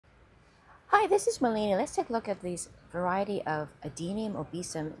Hi, this is Melina. Let's take a look at these variety of Adenium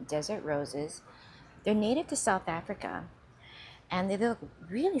obesum desert roses. They're native to South Africa, and they look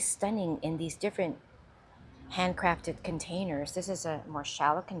really stunning in these different handcrafted containers. This is a more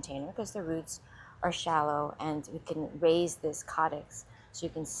shallow container because the roots are shallow, and we can raise this caudex so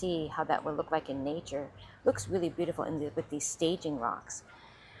you can see how that would look like in nature. Looks really beautiful with these staging rocks.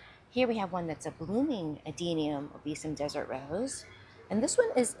 Here we have one that's a blooming Adenium obesum desert rose, and this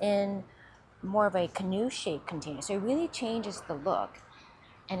one is in more of a canoe-shaped container, so it really changes the look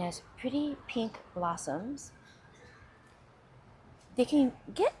and has pretty pink blossoms. They can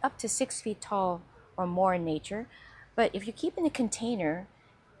get up to 6 feet tall or more in nature, but if you keep in a container,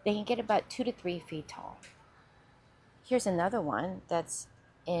 they can get about 2 to 3 feet tall. Here's another one that's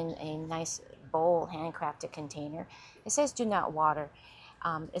in a nice bowl handcrafted container. It says do not water.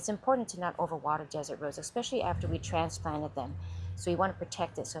 It's important to not overwater desert roses, especially after we transplanted them. So we want to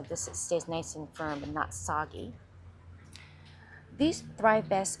protect it so this stays nice and firm and not soggy. These thrive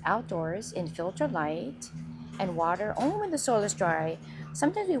best outdoors in filtered light and water only when the soil is dry.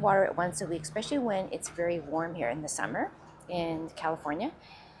 Sometimes we water it once a week, especially when it's very warm here in the summer in California.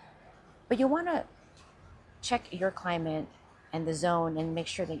 But you want to check your climate and the zone and make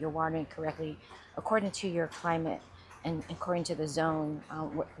sure that you're watering correctly according to your climate and according to the zone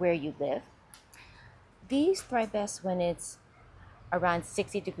where you live. These thrive best when it's around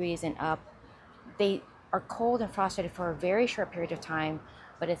 60 degrees and up. They are cold and frosted for a very short period of time,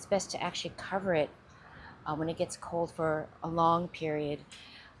 but it's best to actually cover it when it gets cold for a long period,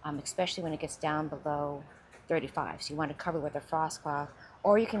 especially when it gets down below 35. So you want to cover it with a frost cloth,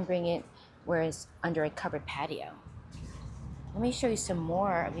 or you can bring it where it's under a covered patio. Let me show you some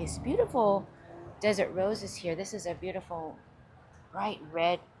more of these beautiful desert roses here. This is a beautiful bright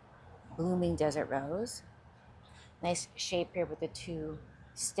red blooming desert rose. Nice shape here with the two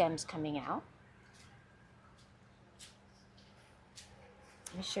stems coming out.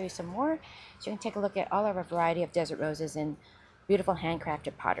 Let me show you some more so you can take a look at all of our variety of desert roses in beautiful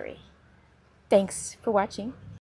handcrafted pottery. Thanks for watching.